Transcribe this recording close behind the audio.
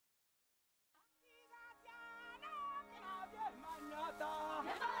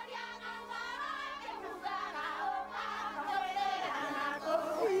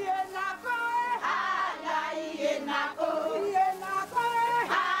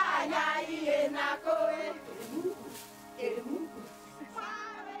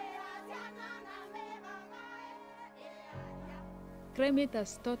climate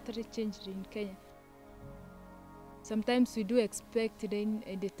has totally changed in Kenya. Sometimes we do expect rain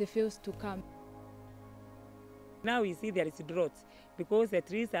and it fails to come. Now we see there is drought because the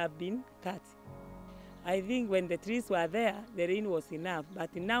trees have been cut. I think when the trees were there, the rain was enough,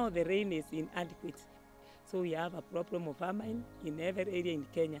 but now the rain is inadequate. So we have a problem of famine in every area in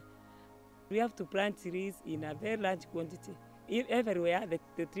Kenya. We have to plant trees in a very large quantity. Everywhere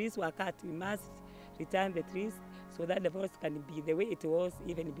the trees were cut, we must return the trees so that the forest can be the way it was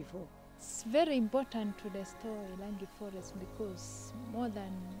even before. It's very important to restore Ilangi forest because more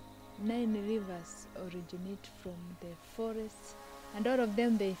than 9 rivers originate from the forests, and all of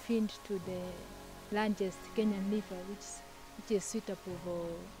them they feed to the largest Kenyan river, which is suitable for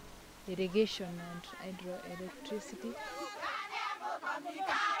irrigation and hydroelectricity.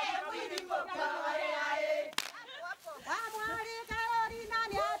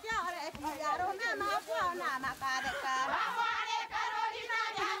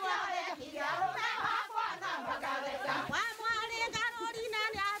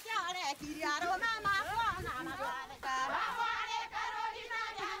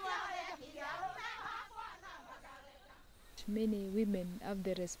 Many women have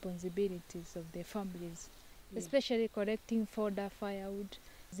the responsibilities of their families, especially collecting fodder, firewood.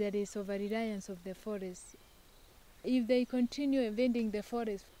 There is over-reliance of the forest. If they continue invading the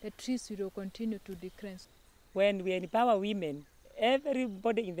forest, the trees will continue to decrease. When we empower women,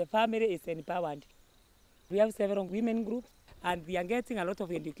 everybody in the family is empowered. We have several women groups and we are getting a lot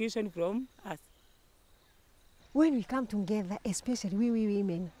of education from us. When we come together, especially we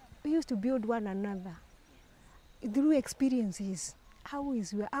women, we used to build one another through experiences. How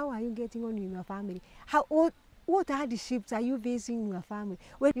are you getting on in your family? What hardships are you facing in your family?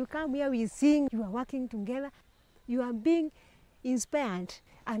 When you come here, we sing, you are working together, you are being inspired,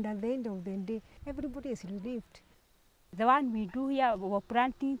 and at the end of the day, everybody is relieved. The one we do here, we're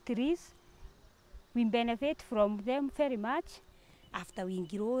planting trees. We benefit from them very much. After we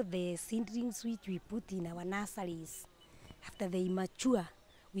grow the seedlings which we put in our nurseries, after they mature,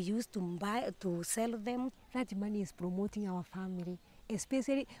 we used to sell them. That money is promoting our family.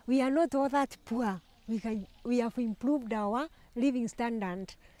 Especially, we are not all that poor. We have improved our living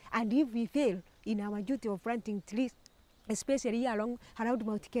standard. And if we fail in our duty of planting trees, especially around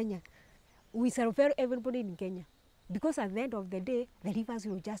Mount Kenya, we serve everybody in Kenya. Because at the end of the day, the rivers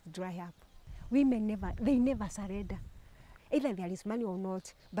will just dry up. Women never surrender. Either there is money or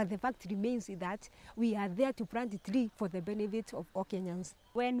not, but the fact remains that we are there to plant a tree for the benefit of all Kenyans.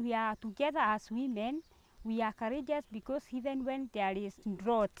 When we are together as women, we are courageous because even when there is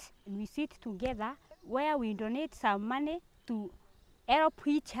drought, we sit together where we donate some money to help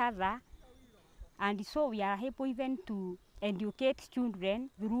each other, and so we are able even to educate children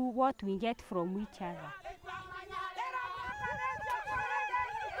through what we get from each other.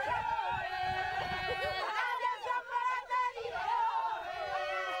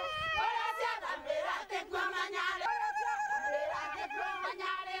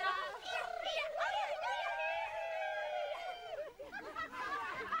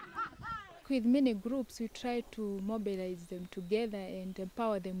 With many groups, we try to mobilize them together and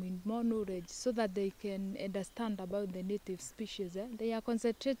empower them with more knowledge so that they can understand about the native species. They are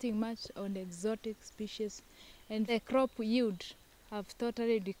concentrating much on exotic species, and the crop yield have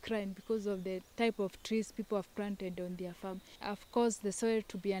totally declined because of the type of trees people have planted on their farm. Of course, the soil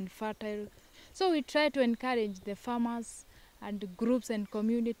to be unfertile. So we try to encourage the farmers and groups and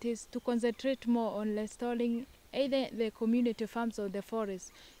communities to concentrate more on restoring either the community farms or the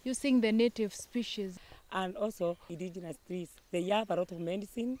forest, using the native species. And also indigenous trees. They have a lot of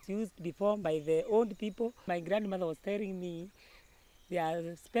medicine used before by the old people. My grandmother was telling me there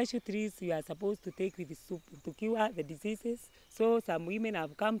are special trees you are supposed to take with soup to cure the diseases. So some women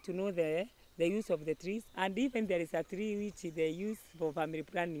have come to know the use of the trees. And even there is a tree which they use for family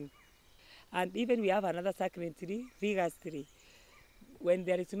planning. And even we have another sacred tree, Vigas tree. When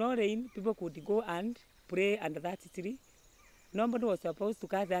there is no rain, people could go and pray under that tree. Nobody was supposed to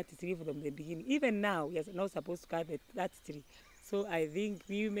cut that tree from the beginning. Even now, we are not supposed to cut that tree. So I think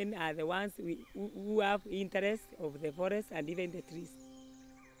women are the ones who have interest of the forest and even the trees.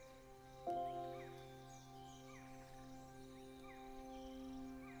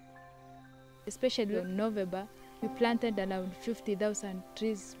 Especially in November, we planted around 50,000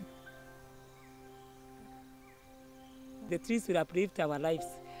 trees. The trees will uplift our lives,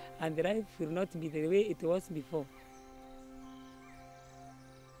 and the life will not be the way it was before.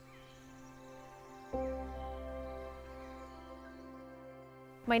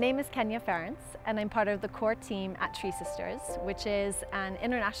 My name is Kenya Ference, and I'm part of the core team at TreeSisters, which is an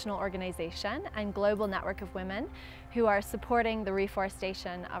international organization and global network of women who are supporting the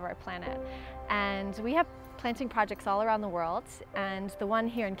reforestation of our planet. And we have planting projects all around the world, and the one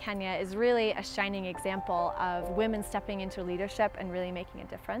here in Kenya is really a shining example of women stepping into leadership and really making a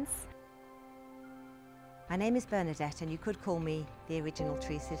difference. My name is Bernadette, and you could call me the original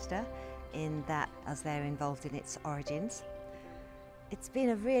Tree Sister in that as they're involved in its origins. It's been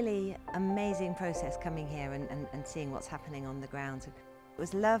a really amazing process coming here and seeing what's happening on the ground. It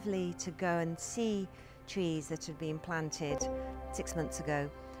was lovely to go and see trees that had been planted 6 months ago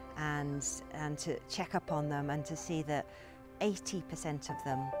and to check up on them and to see that 80% of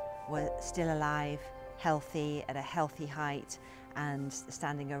them were still alive, healthy, at a healthy height, and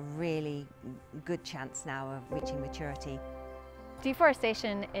standing a really good chance now of reaching maturity.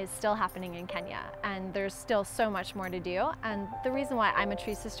 Deforestation is still happening in Kenya, and there's still so much more to do. And the reason why I'm a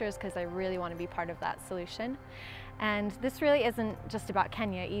Tree Sister is because I really want to be part of that solution. And this really isn't just about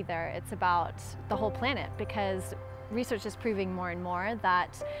Kenya either, it's about the whole planet, because research is proving more and more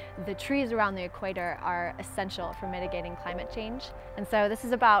that the trees around the equator are essential for mitigating climate change. And so this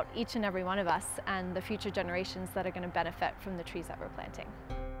is about each and every one of us and the future generations that are going to benefit from the trees that we're planting.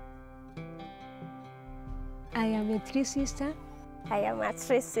 I am a Tree Sister. I am a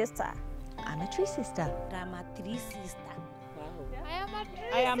Tree Sister. I'm a Tree Sister. I'm a Tree Sister. Wow. I am a tree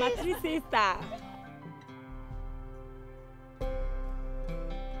I am a Tree Sister.